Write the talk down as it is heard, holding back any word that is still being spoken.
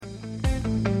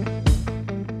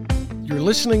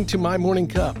listening to My Morning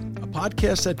Cup, a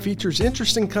podcast that features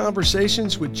interesting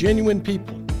conversations with genuine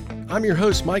people. I'm your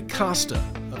host, Mike Costa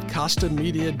of Costa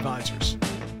Media Advisors.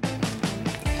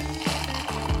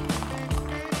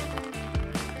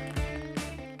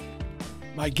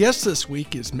 My guest this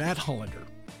week is Matt Hullander,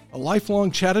 a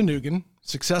lifelong Chattanoogan,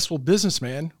 successful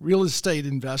businessman, real estate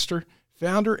investor,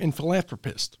 founder, and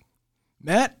philanthropist.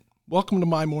 Matt, welcome to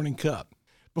My Morning Cup.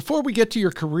 Before we get to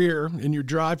your career and your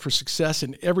drive for success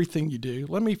in everything you do,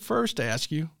 let me first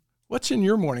ask you, what's in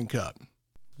your morning cup?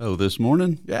 Oh, this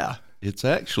morning? Yeah. It's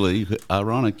actually,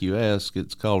 ironic you ask,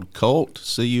 it's called Cult,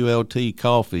 C-U-L-T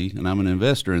coffee, and I'm an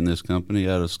investor in this company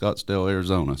out of Scottsdale,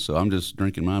 Arizona, so I'm just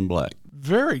drinking mine black.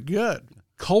 Very good.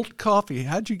 Cult coffee.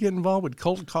 How'd you get involved with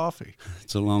Cult coffee?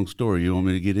 It's a long story. You want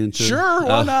me to get into it? Sure,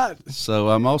 why not? So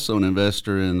I'm also an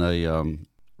investor in a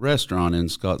restaurant in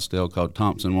Scottsdale called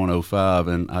Thompson 105,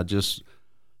 and I just,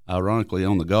 ironically,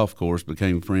 on the golf course,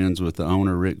 became friends with the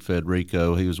owner, Rick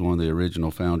Federico. He was one of the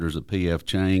original founders of P.F.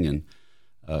 Chang, and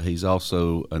he's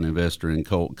also an investor in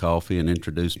Cult Coffee and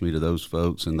introduced me to those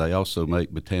folks. And they also make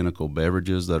botanical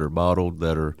beverages that are bottled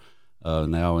that are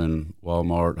now in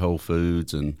Walmart, Whole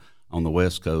Foods, and on the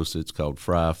West Coast it's called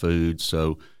Fry Foods.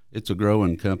 So it's a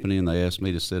growing company, and they asked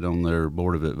me to sit on their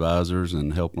board of advisors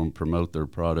and help them promote their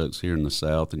products here in the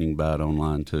South, and you can buy it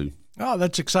online too. Oh,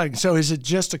 that's exciting. So is it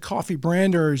just a coffee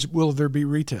brand, or will there be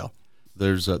retail?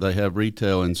 They have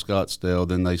retail in Scottsdale,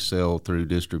 then they sell through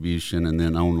distribution, and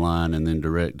then online, and then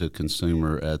direct to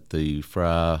consumer at the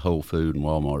Fry, Whole Food, and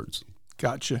Walmarts.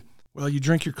 Gotcha. Well, you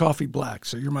drink your coffee black,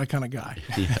 so you're my kind of guy.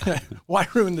 Yeah. Why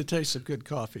ruin the taste of good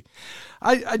coffee?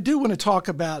 I do want to talk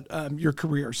about your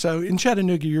career. So in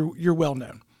Chattanooga, you're well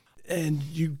known, and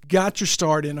you got your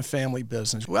start in a family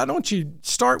business. Why don't you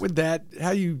start with that,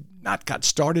 how you not got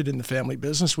started in the family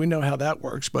business? We know how that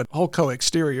works, but Holco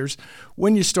Exteriors,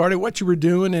 when you started, what you were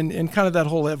doing, and kind of that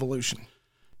whole evolution.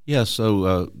 Yeah,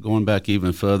 so going back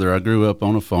even further, I grew up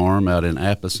on a farm out in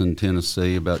Appleton,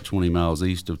 Tennessee, about 20 miles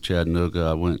east of Chattanooga.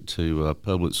 I went to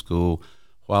public school.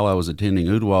 While I was attending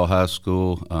Ooltewah High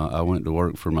School, I went to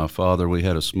work for my father. We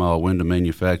had a small window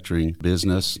manufacturing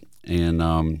business, and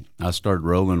I started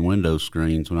rolling window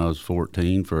screens when I was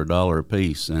 14 for $1 a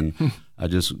piece. And I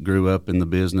just grew up in the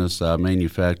business. I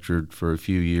manufactured for a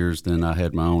few years. Then I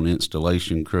had my own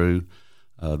installation crew.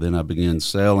 Then I began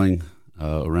selling.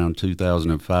 Around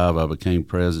 2005, I became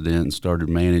president and started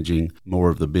managing more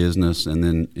of the business. And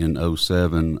then in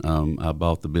 2007, I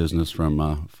bought the business from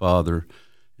my father.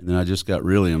 And then I just got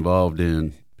really involved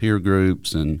in peer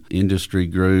groups and industry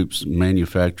groups.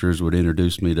 Manufacturers would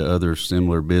introduce me to other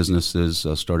similar businesses.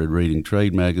 I started reading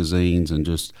trade magazines, and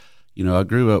just, I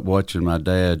grew up watching my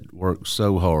dad work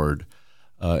so hard,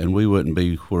 and we wouldn't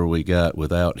be where we got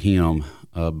without him.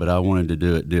 But I wanted to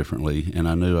do it differently, and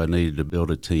I knew I needed to build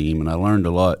a team, and I learned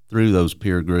a lot through those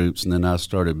peer groups, and then I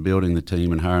started building the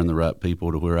team and hiring the right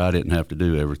people to where I didn't have to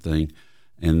do everything.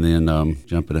 And then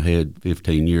jumping ahead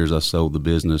 15 years, I sold the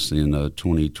business in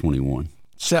 2021.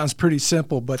 Sounds pretty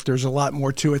simple, but there's a lot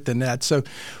more to it than that. So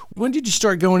when did you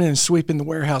start going in and sweeping the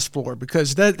warehouse floor?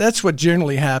 Because that's what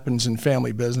generally happens in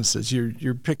family businesses.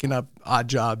 You're picking up odd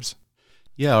jobs.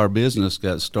 Yeah, our business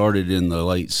got started in the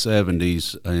late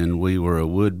 70s, and we were a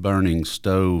wood-burning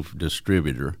stove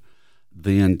distributor.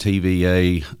 Then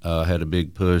TVA had a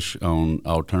big push on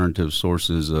alternative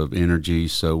sources of energy,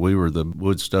 so we were the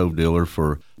wood stove dealer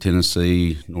for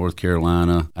Tennessee, North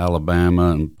Carolina,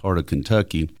 Alabama, and part of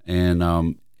Kentucky.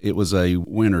 And it was a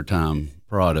wintertime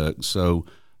product, so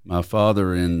my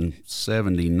father in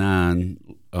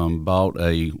 79 bought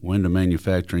a window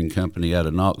manufacturing company out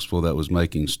of Knoxville that was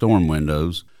making storm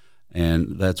windows,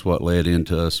 and that's what led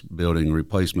into us building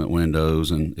replacement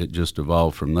windows, and it just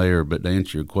evolved from there. But to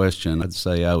answer your question, I'd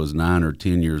say I was 9 or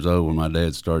 10 years old when my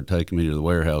dad started taking me to the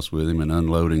warehouse with him and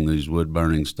unloading these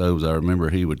wood-burning stoves. I remember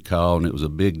he would call, and it was a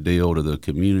big deal to the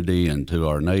community and to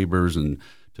our neighbors and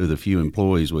to the few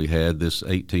employees we had. This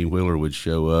 18-wheeler would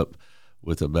show up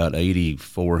with about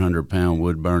 8,400-pound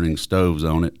wood-burning stoves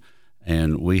on it.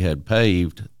 And we had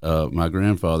paved my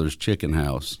grandfather's chicken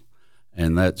house,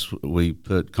 and we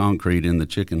put concrete in the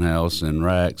chicken house and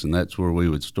racks, and that's where we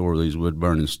would store these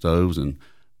wood-burning stoves. And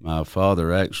my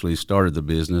father actually started the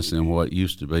business in what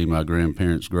used to be my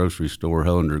grandparents' grocery store,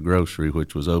 Hullander Grocery,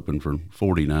 which was open for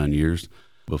 49 years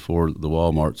before the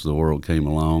Walmarts of the world came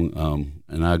along.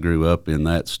 And I grew up in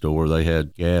that store. They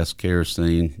had gas,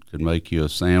 kerosene, could make you a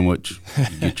sandwich,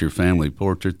 get your family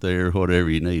portrait there, whatever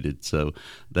you needed. So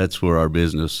that's where our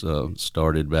business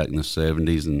started back in the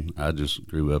 70s, and I just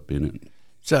grew up in it.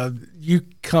 So you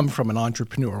come from an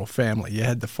entrepreneurial family. You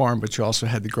had the farm, but you also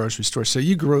had the grocery store. So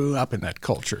you grew up in that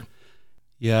culture.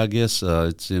 Yeah, I guess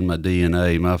it's in my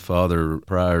DNA. My father,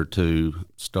 prior to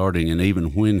starting, and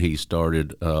even when he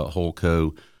started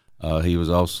Holco, he was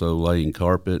also laying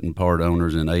carpet and part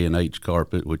owners in A&H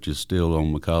Carpet, which is still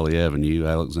on Macaulay Avenue,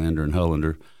 Alexander and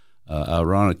Hullander.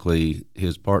 Ironically,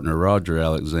 his partner Roger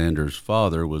Alexander's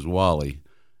father was Wally,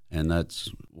 and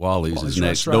Wally's is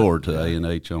next door to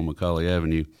A&H on Macaulay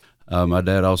Avenue. My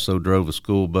dad also drove a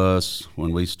school bus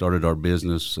when we started our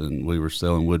business, and we were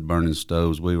selling wood-burning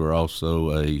stoves. We were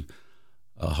also a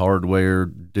hardware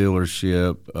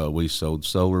dealership. We sold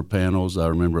solar panels. I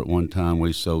remember at one time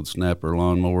we sold snapper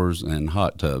lawnmowers and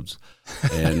hot tubs.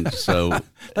 And so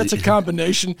that's a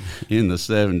combination. In the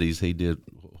 70s, he did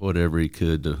whatever he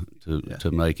could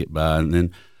to make it by. And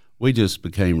then we just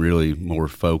became really more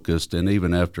focused. And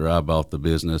even after I bought the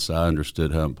business, I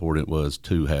understood how important it was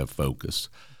to have focus.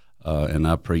 And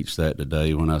I preach that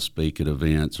today when I speak at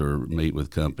events or meet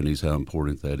with companies, how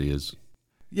important that is.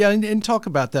 Yeah, and talk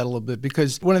about that a little bit,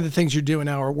 because one of the things you're doing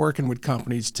now are working with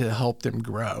companies to help them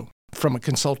grow from a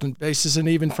consultant basis and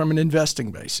even from an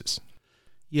investing basis.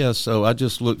 Yeah, so I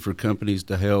just look for companies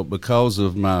to help because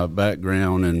of my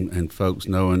background and folks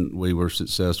knowing we were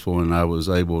successful and I was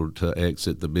able to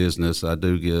exit the business. I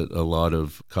do get a lot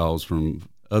of calls from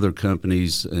other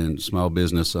companies and small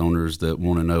business owners that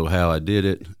want to know how I did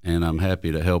it, and I'm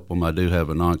happy to help them. I do have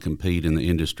a non-compete in the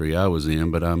industry I was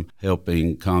in, but I'm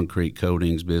helping concrete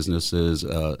coatings businesses,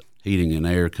 heating and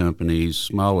air companies,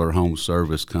 smaller home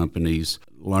service companies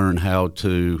learn how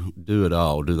to do it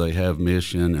all. Do they have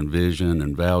mission and vision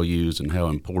and values and how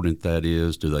important that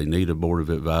is? Do they need a board of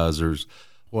advisors?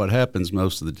 What happens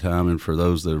most of the time, and for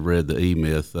those that have read the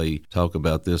E-Myth, they talk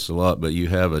about this a lot, but you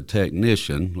have a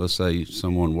technician, let's say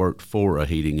someone worked for a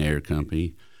heating air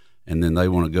company, and then they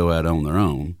want to go out on their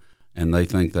own, and they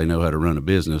think they know how to run a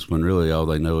business when really all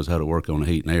they know is how to work on a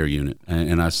heat and air unit.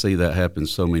 And I see that happen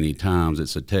so many times.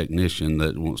 It's a technician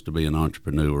that wants to be an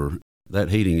entrepreneur. That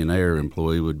heating and air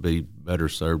employee would be better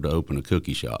served to open a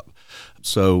cookie shop.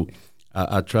 So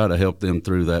I try to help them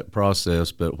through that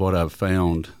process, but what I've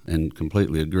found and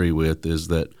completely agree with is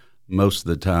that most of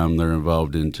the time they're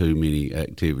involved in too many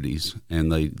activities,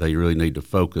 and they really need to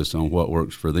focus on what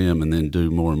works for them and then do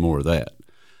more and more of that.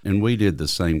 And we did the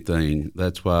same thing.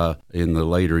 That's why in the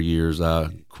later years I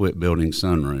quit building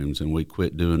sunrooms and we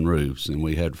quit doing roofs, and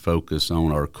we had focus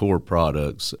on our core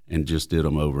products and just did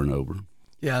them over and over.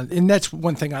 Yeah, and that's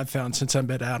one thing I've found since I've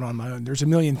been out on my own. There's a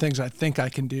million things I think I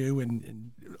can do,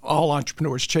 and all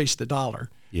entrepreneurs chase the dollar.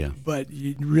 Yeah. But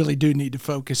you really do need to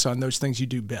focus on those things you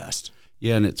do best.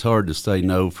 Yeah, and it's hard to say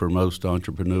no for most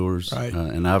entrepreneurs. Right.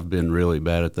 And I've been really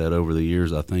bad at that over the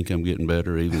years. I think I'm getting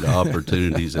better. Even the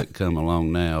opportunities that come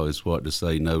along now is what to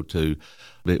say no to.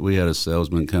 But we had a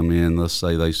salesman come in, let's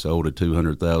say they sold a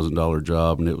 $200,000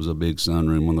 job, and it was a big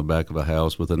sunroom on the back of a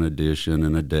house with an addition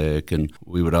and a deck, and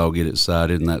we would all get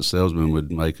excited, and that salesman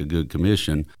would make a good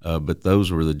commission. But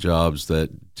those were the jobs that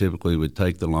typically would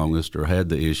take the longest or had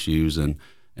the issues, and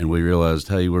we realized,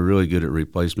 hey, we're really good at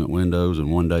replacement windows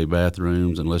and one-day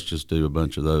bathrooms, and let's just do a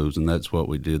bunch of those. And that's what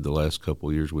we did the last couple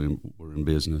of years we were in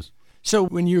business. So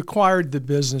when you acquired the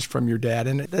business from your dad,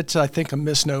 and that's, I think, a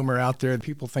misnomer out there.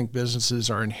 People think businesses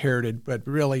are inherited, but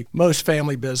really most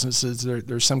family businesses,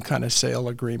 there's some kind of sale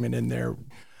agreement in there.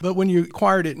 But when you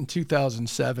acquired it in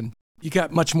 2007, you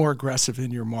got much more aggressive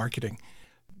in your marketing.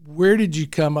 Where did you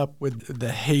come up with the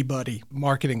Hey Buddy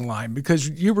marketing line? Because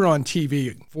you were on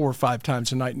TV 4 or 5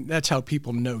 times a night, and that's how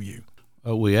people know you.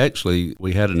 We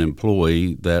had an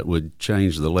employee that would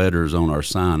change the letters on our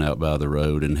sign out by the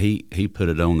road, and he put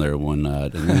it on there one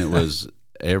night, and then it was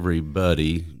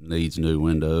everybody needs new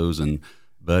windows, and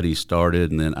Buddy started,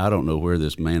 and then I don't know where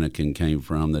this mannequin came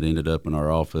from that ended up in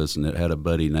our office, and it had a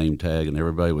Buddy name tag, and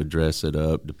everybody would dress it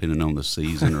up depending on the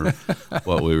season or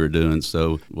what we were doing.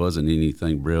 So it wasn't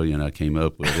anything brilliant I came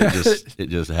up with. It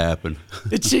just happened.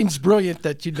 It seems brilliant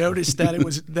that you noticed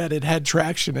that it had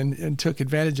traction and took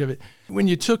advantage of it. When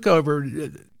you took over,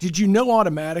 did you know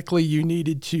automatically you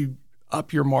needed to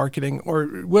up your marketing, or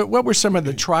what were some of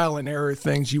the trial and error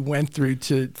things you went through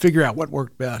to figure out what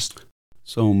worked best?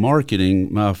 So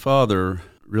marketing, my father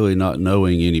really not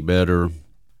knowing any better,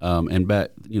 and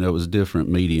back, it was different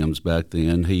mediums back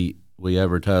then. We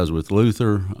advertised with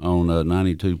Luther on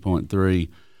 92.3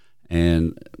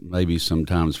 and maybe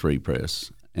sometimes Free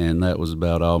Press. And that was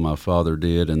about all my father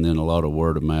did, and then a lot of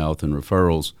word of mouth and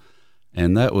referrals.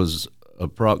 And that was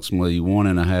approximately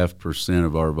 1.5%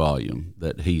 of our volume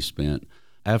that he spent.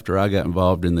 After I got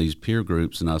involved in these peer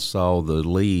groups and I saw the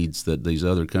leads that these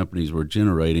other companies were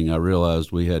generating, I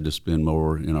realized we had to spend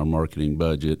more in our marketing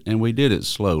budget, and we did it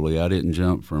slowly. I didn't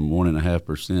jump from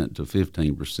 1.5% to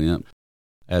 15%.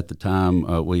 At the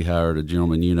time, we hired a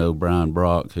gentleman, Brian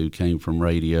Brock, who came from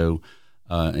radio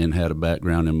and had a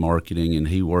background in marketing, and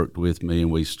he worked with me, and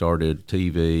we started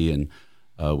TV, and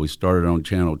we started on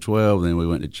Channel 12, then we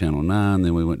went to Channel 9,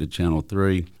 then we went to Channel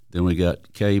 3, then we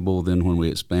got cable. Then when we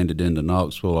expanded into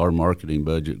Knoxville, our marketing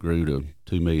budget grew to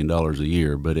 $2 million a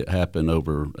year, but it happened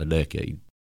over a decade.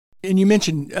 And you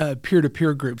mentioned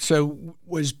peer-to-peer groups. So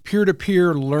was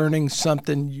peer-to-peer learning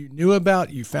something you knew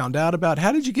about, you found out about?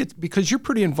 How did you get, because you're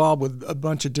pretty involved with a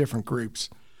bunch of different groups.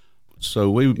 So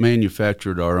we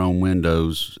manufactured our own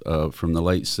windows from the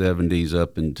late 70s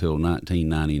up until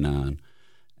 1999.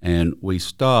 And we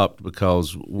stopped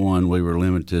because, one, we were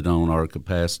limited on our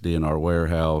capacity in our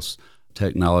warehouse.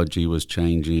 Technology was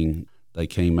changing. They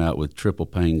came out with triple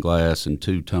pane glass and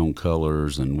two-tone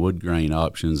colors and wood grain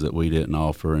options that we didn't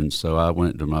offer. And so I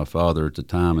went to my father at the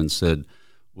time and said,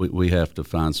 we have to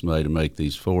find somebody to make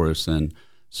these for us. And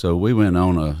so we went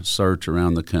on a search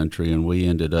around the country, and we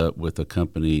ended up with a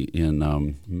company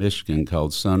in Michigan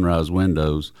called Sunrise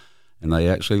Windows, and they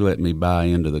actually let me buy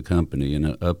into the company.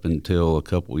 And up until a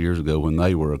couple years ago when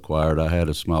they were acquired, I had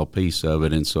a small piece of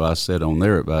it, and so I sat on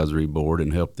their advisory board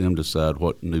and helped them decide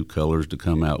what new colors to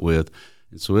come out with.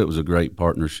 And so it was a great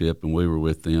partnership, and we were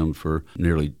with them for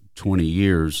nearly 20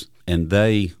 years, and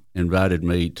they invited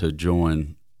me to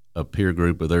join a peer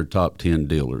group of their top 10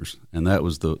 dealers, and that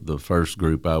was the first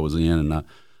group I was in, and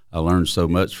I learned so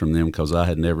much from them because I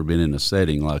had never been in a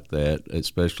setting like that,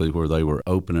 especially where they were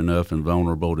open enough and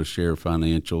vulnerable to share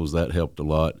financials. That helped a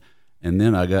lot. And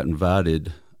then I got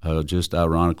invited, just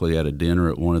ironically, at a dinner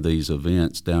at one of these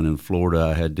events down in Florida.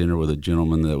 I had dinner with a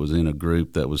gentleman that was in a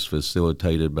group that was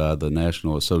facilitated by the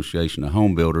National Association of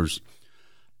Home Builders,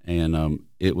 and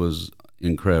it was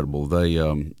incredible.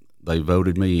 They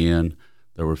voted me in.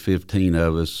 There were 15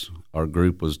 of us. Our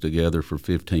group was together for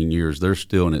 15 years. They're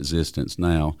still in existence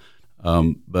now.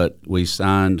 But we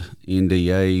signed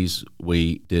NDAs.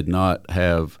 We did not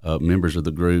have members of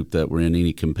the group that were in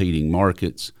any competing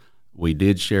markets. We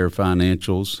did share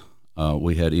financials.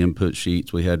 We had input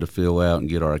sheets we had to fill out and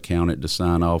get our accountant to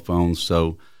sign off on.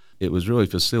 So it was really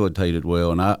facilitated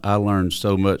well, and I learned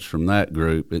so much from that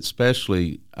group.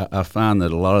 Especially, I find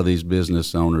that a lot of these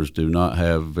business owners do not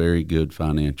have very good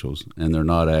financials, and they're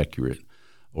not accurate,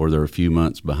 or they're a few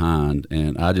months behind,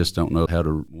 and I just don't know how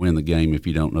to win the game if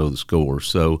you don't know the score.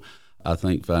 So I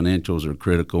think financials are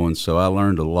critical, and so I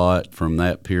learned a lot from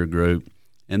that peer group.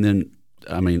 And then,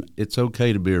 it's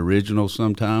okay to be original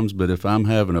sometimes, but if I'm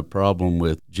having a problem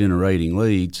with generating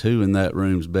leads, who in that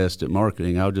room's best at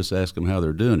marketing, I'll just ask them how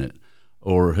they're doing it.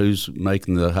 Or who's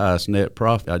making the highest net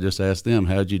profit, I just ask them,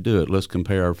 how'd you do it? Let's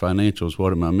compare our financials.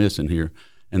 What am I missing here?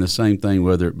 And the same thing,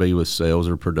 whether it be with sales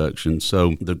or production.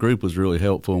 So the group was really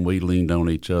helpful, and we leaned on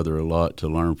each other a lot to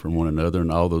learn from one another,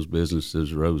 and all those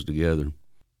businesses rose together.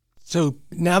 So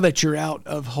now that you're out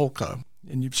of Holco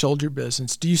and you've sold your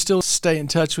business, do you still stay in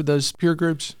touch with those peer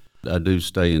groups? I do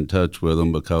stay in touch with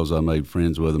them because I made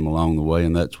friends with them along the way,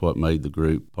 and that's what made the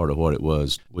group part of what it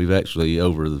was. We've actually,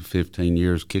 over the 15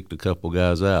 years, kicked a couple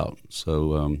guys out.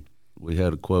 So we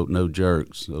had a quote, no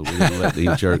jerks, so we didn't let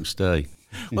these jerks stay.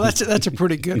 Well, that's a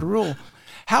pretty good rule.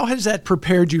 How has that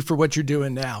prepared you for what you're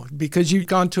doing now? Because you've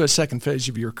gone to a second phase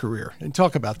of your career. And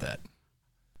talk about that.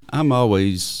 I'm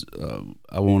always,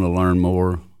 I want to learn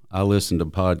more. I listen to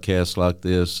podcasts like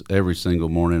this every single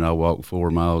morning. I walk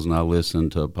 4 miles and I listen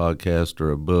to a podcast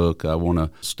or a book. I want to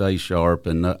stay sharp,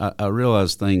 and I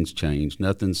realize things change.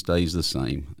 Nothing stays the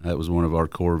same. That was one of our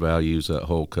core values at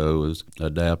Holco, is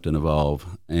adapt and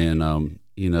evolve. And,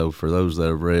 for those that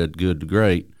have read Good to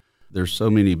Great, there's so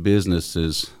many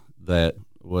businesses that,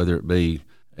 whether it be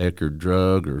Eckerd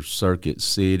Drug or Circuit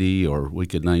City, or we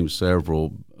could name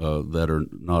several that are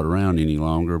not around any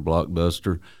longer,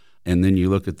 Blockbuster, and then you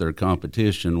look at their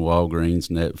competition, Walgreens,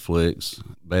 Netflix,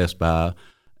 Best Buy,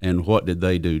 and what did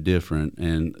they do different?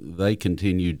 And they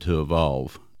continued to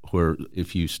evolve, where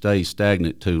if you stay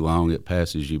stagnant too long, it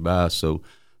passes you by. So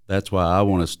that's why I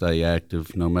want to stay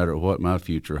active no matter what my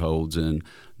future holds, and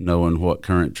knowing what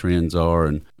current trends are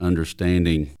and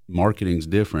understanding marketing's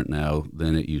different now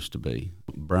than it used to be.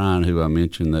 Brian, who I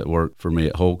mentioned that worked for me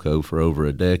at Holco for over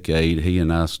a decade, he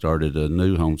and I started a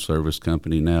new home service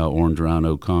company now, Orange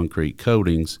Rhino Concrete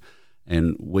Coatings,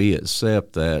 and we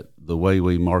accept that the way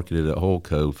we marketed at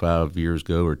Holco 5 years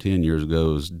ago or 10 years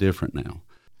ago is different now.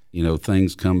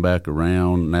 Things come back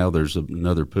around. Now there's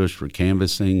another push for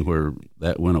canvassing, where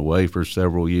that went away for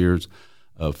several years.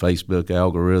 Facebook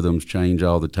algorithms change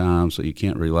all the time, so you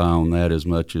can't rely on that as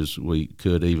much as we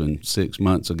could even 6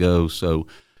 months ago. So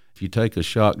if you take a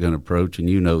shotgun approach, and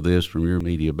you know this from your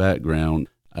media background,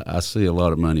 I see a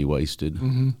lot of money wasted.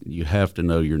 You have to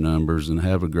know your numbers and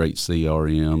have a great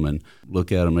CRM and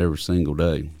look at them every single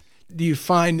day. Do you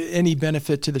find any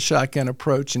benefit to the shotgun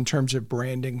approach in terms of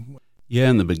branding? Yeah,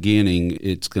 in the beginning,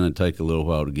 it's going to take a little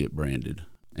while to get branded.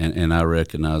 And I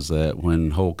recognize that.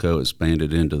 When Holco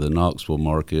expanded into the Knoxville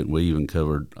market, we even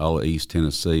covered all of East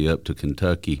Tennessee up to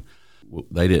Kentucky.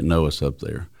 They didn't know us up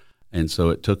there. And so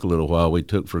it took a little while. We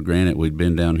took for granted we'd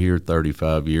been down here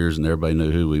 35 years and everybody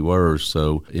knew who we were.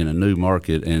 So in a new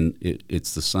market, and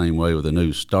it's the same way with a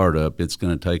new startup, it's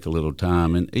going to take a little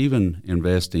time. And even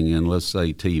investing in, let's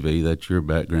say, TV, that's your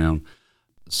background.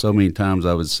 So many times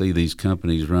I would see these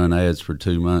companies run ads for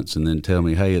 2 months and then tell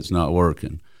me, hey, it's not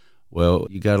working. Well,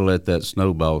 you got to let that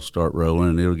snowball start rolling,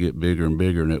 and it'll get bigger and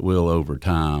bigger, and it will over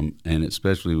time. And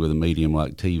especially with a medium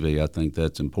like TV, I think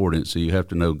that's important. So you have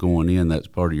to know going in that's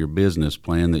part of your business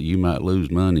plan that you might lose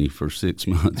money for 6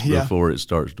 months before it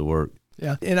starts to work.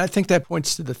 Yeah, and I think that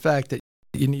points to the fact that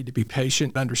you need to be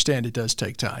patient, understand it does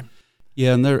take time.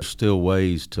 Yeah, and there's still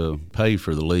ways to pay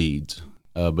for the leads,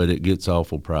 but it gets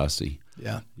awful pricey.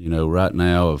 Yeah. You know, right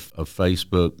now, a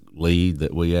Facebook lead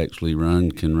that we actually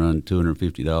run can run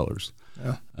 $250.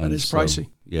 Yeah, that is pricey.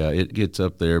 Yeah, it gets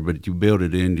up there, but you build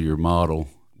it into your model,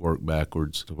 work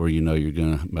backwards to where you know you're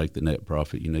going to make the net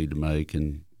profit you need to make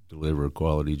and deliver a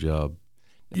quality job.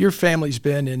 Your family's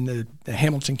been in the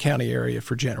Hamilton County area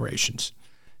for generations.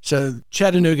 So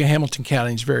Chattanooga, Hamilton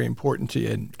County is very important to you.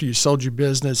 And you sold your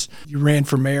business, you ran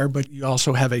for mayor, but you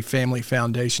also have a family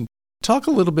foundation. Talk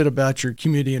a little bit about your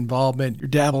community involvement, your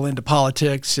dabble into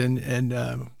politics, and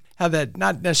how that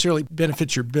not necessarily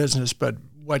benefits your business, but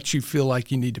what you feel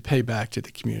like you need to pay back to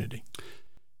the community.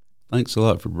 Thanks a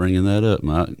lot for bringing that up,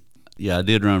 Mike. Yeah, I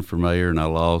did run for mayor, and I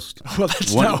lost. Well,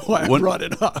 that's not why I brought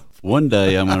it up. One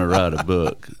day I'm going to write a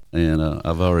book, and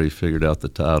I've already figured out the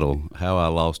title, How I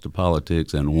Lost to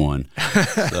Politics and Won.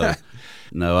 So,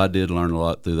 no, I did learn a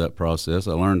lot through that process.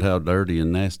 I learned how dirty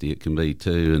and nasty it can be,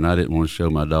 too, and I didn't want to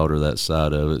show my daughter that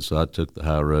side of it, so I took the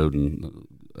high road, and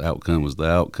the outcome was the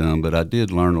outcome. But I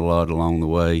did learn a lot along the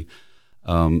way.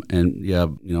 And, yeah,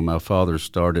 you know, my father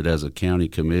started as a county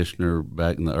commissioner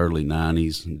back in the early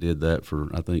 90s and did that for,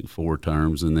 I think, 4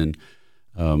 terms. And then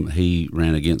he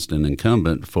ran against an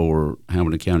incumbent for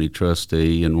Hamilton County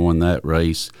trustee and won that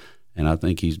race. And I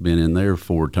think he's been in there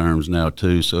 4 terms now,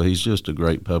 too. So he's just a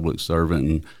great public servant.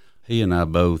 And he and I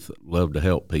both love to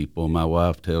help people. My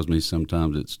wife tells me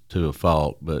sometimes it's to a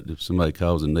fault, but if somebody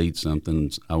calls and needs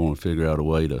something, I want to figure out a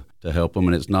way to help them.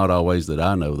 And it's not always that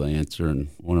I know the answer. And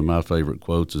one of my favorite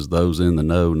quotes is, those in the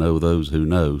know those who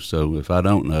know. So if I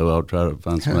don't know, I'll try to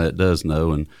find somebody that does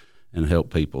know and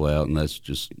help people out. And that's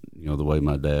just, you know, the way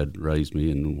my dad raised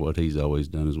me and what he's always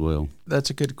done as well. That's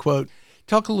a good quote.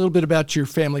 Talk a little bit about your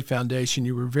family foundation.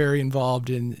 You were very involved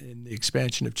in the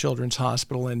expansion of Children's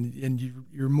Hospital, and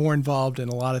you're more involved in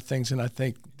a lot of things than I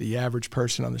think the average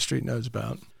person on the street knows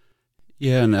about.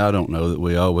 Yeah, and I don't know that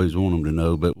we always want them to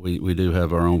know, but we do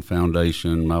have our own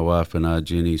foundation. My wife and I,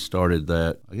 Jenny, started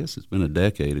that, I guess it's been a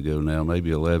decade ago now,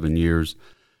 maybe 11 years.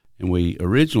 And we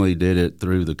originally did it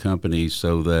through the company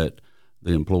so that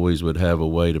the employees would have a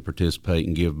way to participate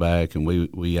and give back, and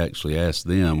we actually asked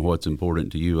them what's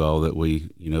important to you all that we,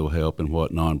 you know, help, and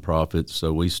what nonprofits.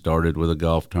 So we started with a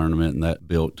golf tournament, and that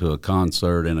built to a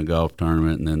concert and a golf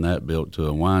tournament, and then that built to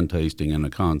a wine tasting and a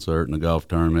concert and a golf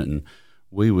tournament. And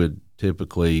we would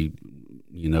typically,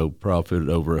 you know, profit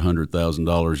over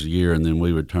 $100,000 a year, and then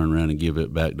we would turn around and give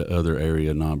it back to other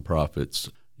area nonprofits.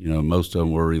 You know, most of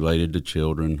them were related to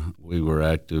children. We were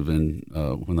active in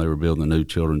when they were building the new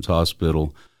Children's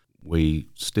Hospital. We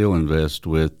still invest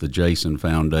with the Jason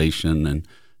Foundation and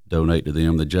donate to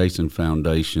them. The Jason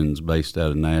Foundation's based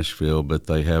out of Nashville, but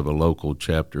they have a local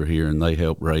chapter here, and they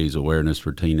help raise awareness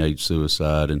for teenage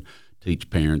suicide and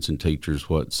teach parents and teachers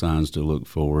what signs to look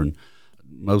for. And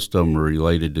most of them are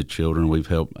related to children. We've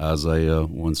helped Isaiah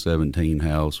 117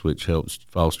 House, which helps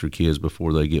foster kids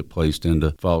before they get placed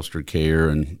into foster care,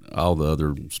 and all the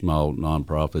other small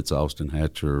nonprofits, Austin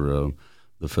Hatcher,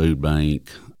 the Food Bank,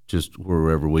 just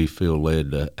wherever we feel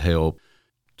led to help.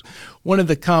 One of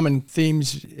the common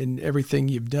themes in everything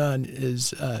you've done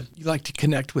is you like to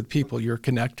connect with people. You're a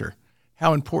connector.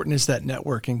 How important is that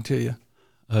networking to you?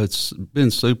 It's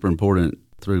been super important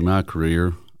through my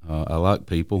career. I like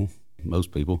people.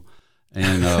 Most people.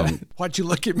 And why'd you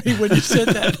look at me when you said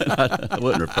that? I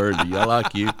wasn't referring to you. I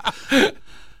like you.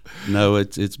 No,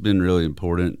 it's been really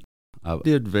important. I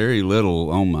did very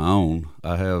little on my own.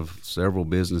 I have several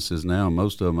businesses now.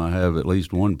 Most of them I have at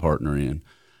least one partner in.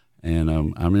 And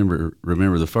I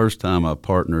remember the first time I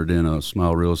partnered in a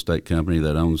small real estate company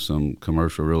that owns some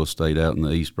commercial real estate out in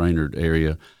the East Brainerd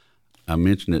area. I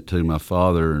mentioned it to my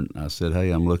father, and I said,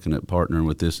 hey, I'm looking at partnering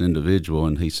with this individual.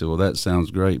 And he said, well, that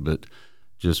sounds great, but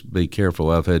just be careful.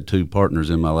 I've had 2 partners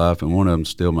in my life, and one of them's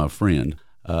still my friend.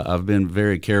 I've been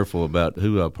very careful about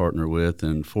who I partner with,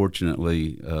 and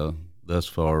fortunately, thus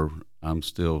far, I'm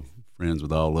still friends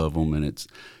with all of them. And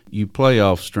you play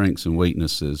off strengths and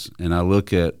weaknesses, and I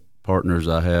look at partners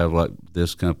I have, like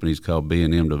this company's called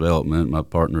B&M Development. My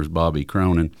partner's Bobby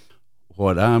Cronin.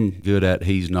 What I'm good at,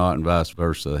 he's not, and vice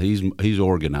versa. He's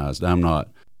organized. I'm not.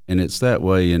 And it's that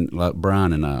way in, like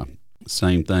Brian and I,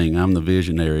 same thing. I'm the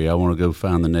visionary. I want to go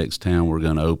find the next town we're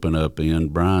going to open up in.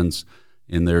 Brian's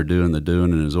in there doing the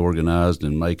doing and is organized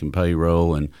and making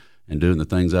payroll and doing the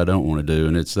things I don't want to do.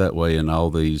 And it's that way in all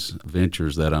these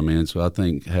ventures that I'm in. So I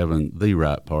think having the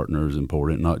right partner is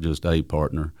important, not just a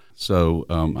partner. So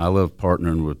I love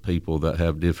partnering with people that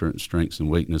have different strengths and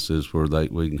weaknesses where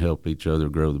we can help each other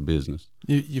grow the business.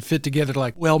 You fit together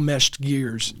like well-meshed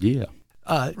gears. Yeah.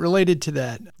 Related to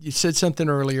that, you said something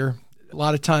earlier. A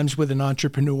lot of times with an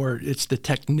entrepreneur, it's the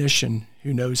technician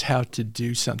who knows how to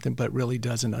do something but really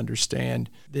doesn't understand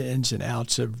the ins and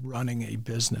outs of running a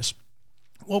business.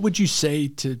 What would you say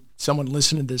to someone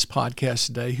listening to this podcast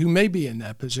today who may be in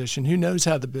that position, who knows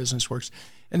how the business works,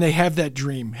 and they have that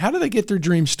dream? How do they get their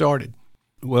dream started?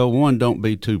 Well, one, don't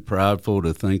be too prideful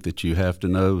to think that you have to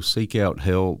know. Seek out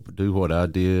help. Do what I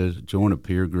did. Join a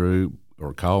peer group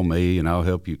or call me, and I'll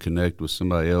help you connect with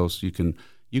somebody else. You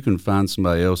can find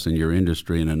somebody else in your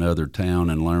industry in another town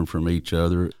and learn from each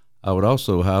other. I would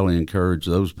also highly encourage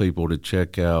those people to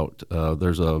check out,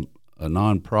 there's a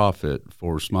nonprofit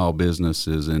for small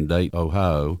businesses in Dayton,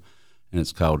 Ohio, and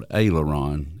it's called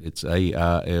Aileron. It's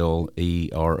Aileron.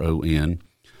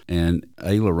 And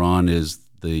aileron is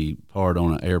the part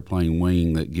on an airplane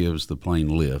wing that gives the plane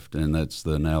lift, and that's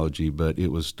the analogy. But it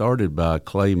was started by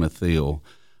Clay Mathiel.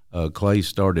 Clay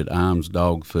started Iams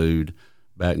Dog Food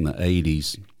back in the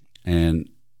 80s, and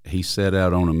he set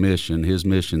out on a mission. His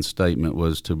mission statement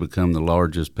was to become the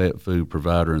largest pet food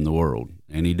provider in the world,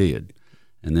 and he did.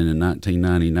 And then in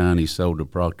 1999, he sold to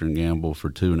Procter & Gamble for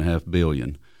 $2.5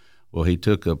 billion. Well, he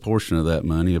took a portion of that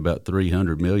money, about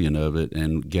 $300 million of it,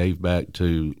 and gave back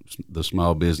to the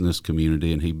small business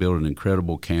community, and he built an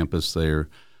incredible campus there.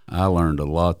 I learned a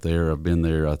lot there. I've been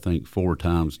there, I think, 4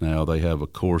 times now. They have a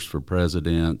course for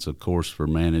presidents, a course for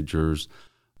managers,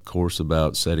 a course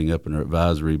about setting up an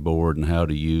advisory board and how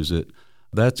to use it.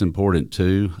 That's important,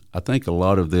 too. I think a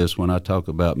lot of this, when I talk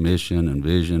about mission and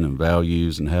vision and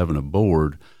values and having a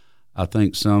board, I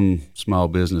think some small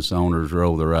business owners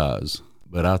roll their eyes.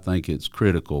 But I think it's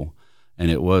critical,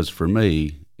 and it was for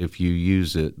me, if you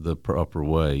use it the proper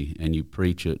way and you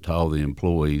preach it to all the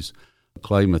employees.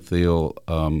 Clay Mathiel,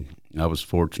 I was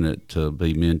fortunate to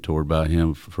be mentored by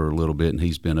him for a little bit, and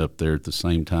he's been up there at the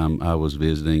same time I was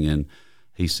visiting, and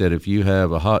he said if you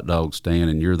have a hot dog stand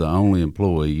and you're the only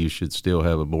employee, you should still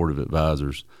have a board of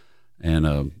advisors.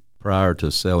 And prior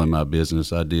to selling my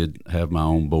business, I did have my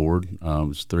own board. It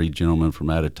was 3 gentlemen from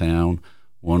out of town.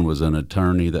 One was an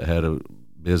attorney that had a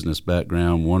business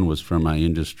background. One was from my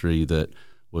industry that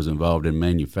was involved in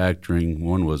manufacturing.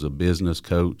 One was a business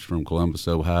coach from Columbus,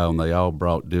 Ohio, and they all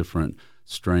brought different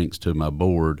strengths to my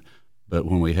board. But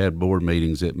when we had board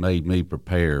meetings, it made me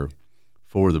prepare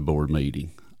for the board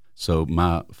meeting. So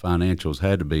my financials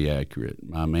had to be accurate.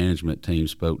 My management team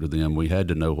spoke to them. We had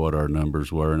to know what our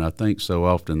numbers were. And I think so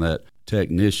often that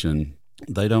technician,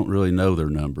 they don't really know their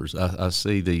numbers. I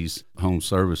see these home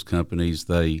service companies,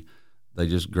 they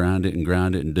just grind it and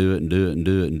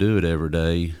do it every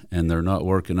day, and they're not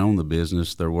working on the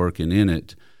business, they're working in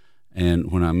it.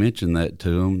 And when I mention that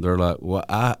to them, they're like, well,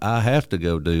 I have to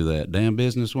go do that. Damn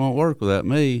business won't work without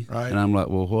me. Right. And I'm like,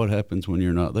 well, what happens when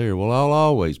you're not there? Well, I'll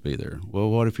always be there. Well,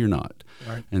 what if you're not?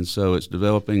 Right. And so it's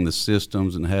developing the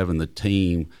systems and having the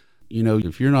team. You know,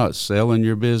 if you're not selling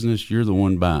your business, you're the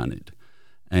one buying it.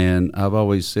 And I've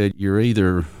always said you're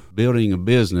either building a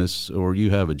business or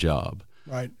you have a job.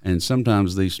 Right. And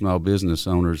sometimes these small business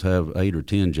owners have 8 or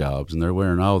 10 jobs, and they're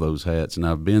wearing all those hats, and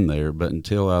I've been there. But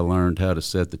until I learned how to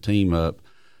set the team up,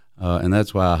 and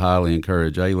that's why I highly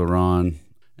encourage Aileron.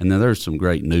 And then there's some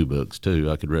great new books, too,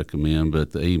 I could recommend.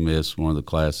 But the E-Myth's one of the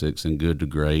classics, and Good to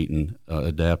Great, and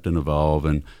Adapt and Evolve.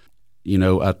 And, you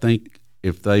know, I think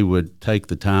if they would take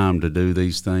the time to do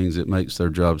these things, it makes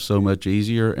their job so much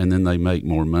easier, and then they make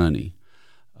more money.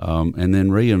 And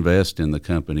then reinvest in the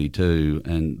company too,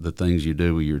 and the things you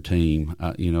do with your team.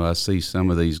 I see some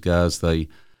of these guys, they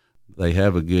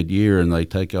have a good year and they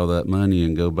take all that money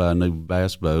and go buy a new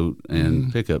bass boat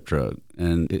and pickup truck.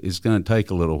 And it's going to take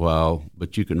a little while,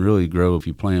 but you can really grow if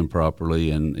you plan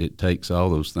properly, and it takes all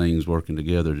those things working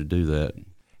together to do that.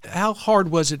 How hard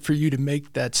was it for you to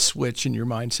make that switch in your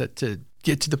mindset to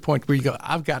get to the point where you go,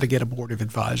 I've got to get a board of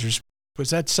advisors?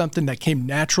 Was that something that came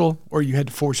natural or you had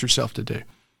to force yourself to do?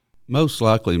 Most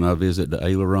likely my visit to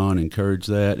Aileron encouraged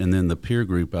that, and then the peer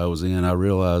group I was in, I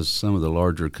realized some of the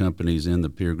larger companies in the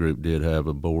peer group did have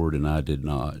a board and I did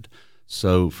not.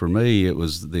 So for me, it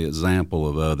was the example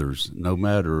of others. No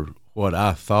matter what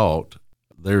I thought,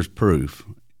 there's proof.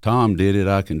 Tom did it,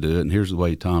 I can do it, and here's the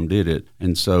way Tom did it.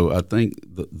 And so I think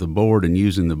the board and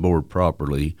using the board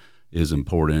properly is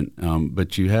important,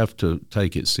 but you have to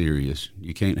take it serious.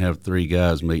 You can't have three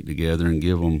guys meet together and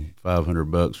give them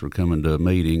 $500 for coming to a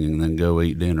meeting and then go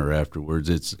eat dinner afterwards.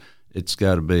 It's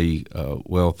got to be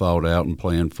well thought out and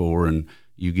planned for, and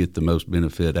you get the most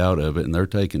benefit out of it. And they're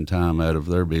taking time out of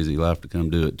their busy life to come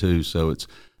do it too. So it's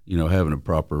having a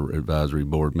proper advisory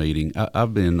board meeting.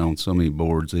 I've been on so many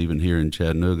boards, even here in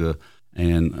Chattanooga,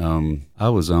 and I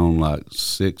was on like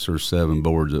 6 or 7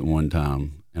 boards at one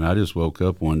time. And I just woke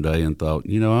up one day and thought,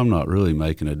 I'm not really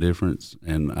making a difference.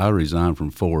 And I resigned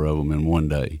from 4 of them in one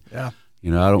day. Yeah.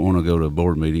 I don't want to go to a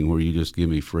board meeting where you just give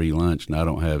me free lunch and I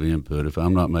don't have input. If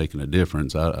I'm not making a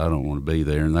difference, I don't want to be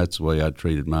there. And that's the way I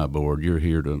treated my board. You're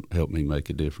here to help me make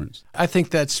a difference. I think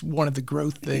that's one of the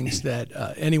growth things that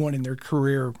anyone in their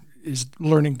career is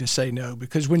learning to say no.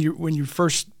 Because when you're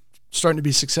first starting to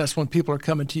be successful and people are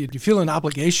coming to you, you feel an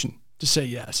obligation to say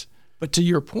yes. But to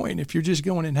your point, if you're just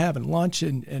going and having lunch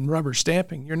and rubber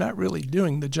stamping, you're not really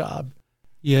doing the job.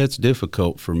 Yeah, it's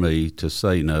difficult for me to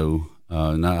say no.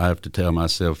 And I have to tell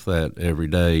myself that every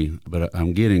day, but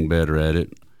I'm getting better at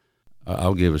it.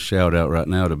 I'll give a shout out right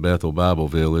now to Bethel Bible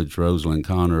Village. Rosalind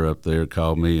Connor up there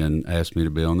called me and asked me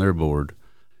to be on their board.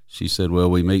 She said,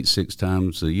 well, we meet 6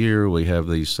 times a year. We have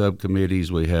these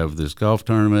subcommittees. We have this golf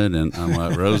tournament. And I'm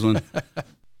like, Rosalind,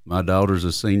 my daughter's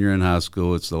a senior in high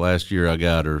school. It's the last year I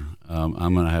got her.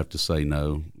 I'm going to have to say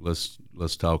no. Let's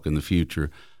talk in the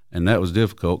future. And that was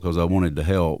difficult because I wanted to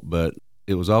help, but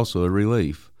it was also a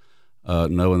relief.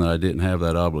 Knowing that I didn't have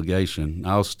that obligation.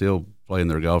 I'll still play in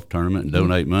their golf tournament and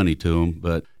donate money to them,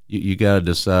 but you got to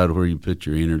decide where you put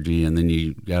your energy, and then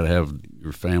you got to have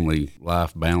your family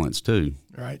life balance too.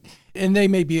 Right. And they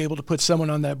may be able to put someone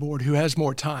on that board who has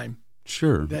more time.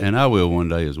 Sure. And I will one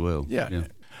day as well. Yeah.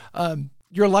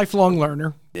 You're a lifelong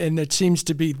learner, and it seems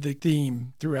to be the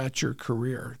theme throughout your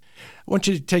career. I want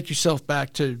you to take yourself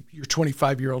back to your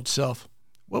 25-year-old self.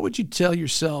 What would you tell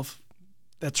yourself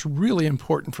that's really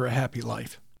important for a happy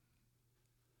life?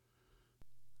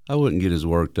 I wouldn't get as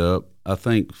worked up. I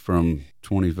think from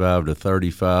 25 to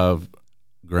 35,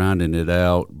 grinding it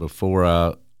out before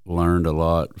I learned a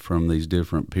lot from these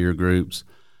different peer groups,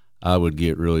 I would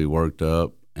get really worked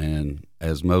up. And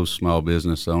as most small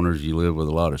business owners, you live with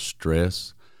a lot of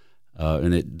stress,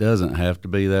 and it doesn't have to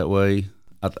be that way.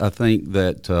 I think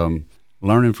that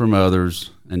learning from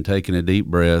others and taking a deep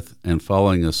breath and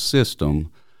following a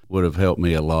system would have helped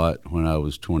me a lot when I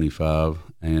was 25.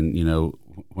 And,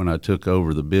 when I took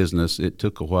over the business, it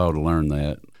took a while to learn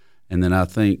that. And then I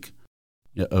think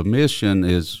a mission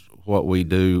is what we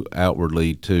do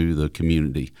outwardly to the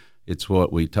community. It's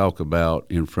what we talk about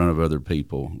in front of other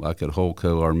people. Like at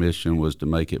Holco, our mission was to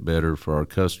make it better for our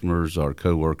customers, our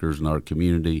coworkers, and our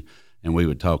community, and we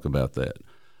would talk about that.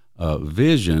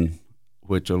 Vision,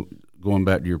 which going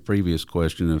back to your previous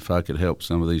question, if I could help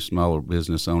some of these smaller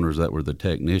business owners that were the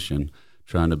technician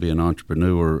trying to be an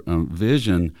entrepreneur,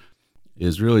 vision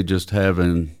is really just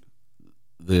having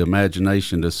the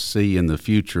imagination to see in the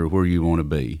future where you want to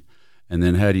be. And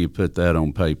then how do you put that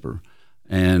on paper?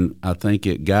 And I think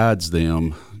it guides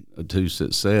them to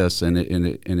success, and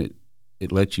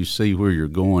it lets you see where you're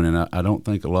going. And I don't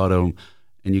think a lot of them,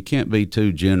 and you can't be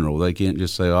too general. They can't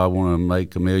just say, I want to make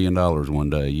 $1 million one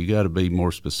day. You got to be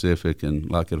more specific.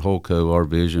 And like at Holco, our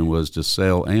vision was to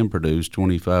sell and produce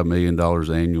 $25 million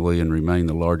annually and remain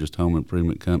the largest home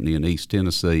improvement company in East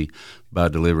Tennessee by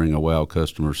delivering a wow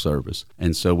customer service.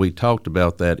 And so we talked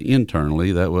about that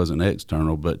internally. That wasn't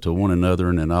external, but to one another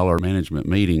and in all our management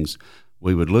meetings,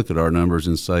 we would look at our numbers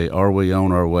and say, are we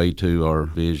on our way to our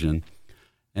vision?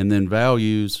 And then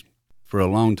values. For a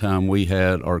long time, we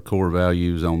had our core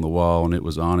values on the wall, and it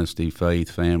was honesty, faith,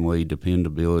 family,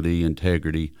 dependability,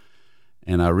 integrity.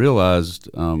 And I realized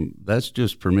that's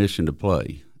just permission to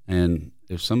play. And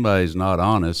if somebody's not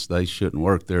honest, they shouldn't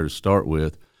work there to start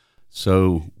with.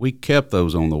 So we kept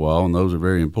those on the wall, and those are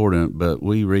very important, but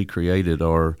we recreated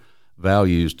our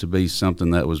values to be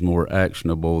something that was more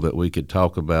actionable that we could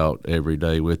talk about every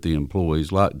day with the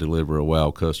employees, like deliver a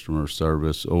wow customer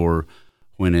service or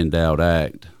when in doubt,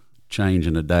 act. Change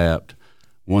and adapt.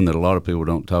 One that a lot of people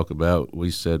don't talk about, we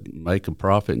said make a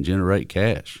profit and generate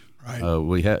cash. Right.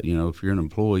 We have, if you're an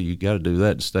employee, you got to do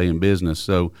that to stay in business.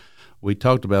 So we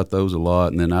talked about those a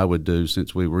lot, and then I would do,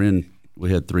 since we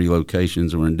had 3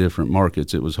 locations and we're in different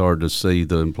markets, it was hard to see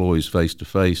the employees face to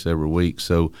face every week.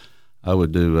 So I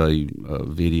would do a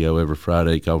video every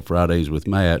Friday called Fridays with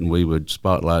Matt, and we would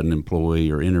spotlight an employee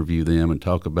or interview them and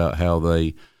talk about how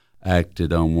they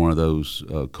acted on one of those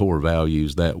core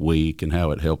values that week and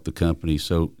how it helped the company.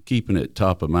 So keeping it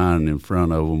top of mind in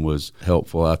front of them was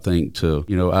helpful, I think,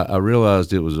 I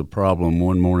realized it was a problem.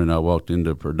 One morning I walked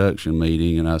into a production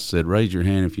meeting and I said, raise your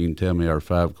hand if you can tell me our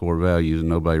 5 core values, and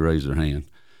nobody raised their hand.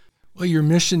 Well, your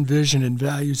mission, vision, and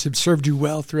values have served you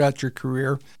well throughout your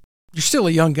career. You're still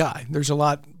a young guy. There's a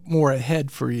lot more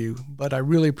ahead for you, but I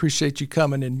really appreciate you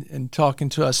coming and talking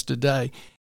to us today.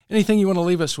 Anything you want to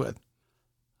leave us with?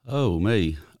 Oh,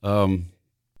 me.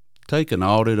 Take an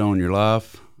audit on your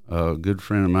life. A good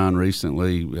friend of mine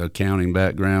recently, accounting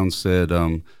background, said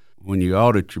when you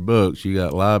audit your books, you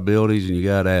got liabilities and you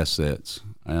got assets.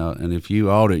 And if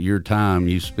you audit your time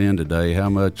you spend a day, how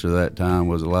much of that time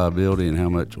was a liability and how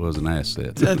much was an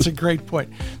asset? That's a great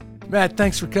point. Matt,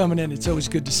 thanks for coming in. It's always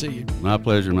good to see you. My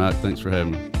pleasure, Mike. Thanks for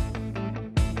having me.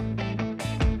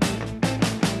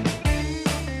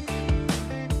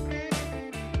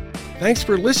 Thanks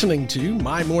for listening to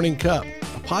My Morning Cup,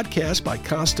 a podcast by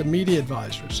Consta Media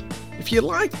Advisors. If you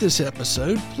liked this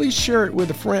episode, please share it with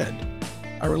a friend.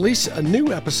 I release a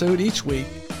new episode each week,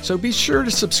 so be sure to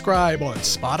subscribe on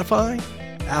Spotify,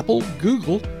 Apple,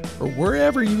 Google, or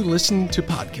wherever you listen to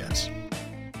podcasts.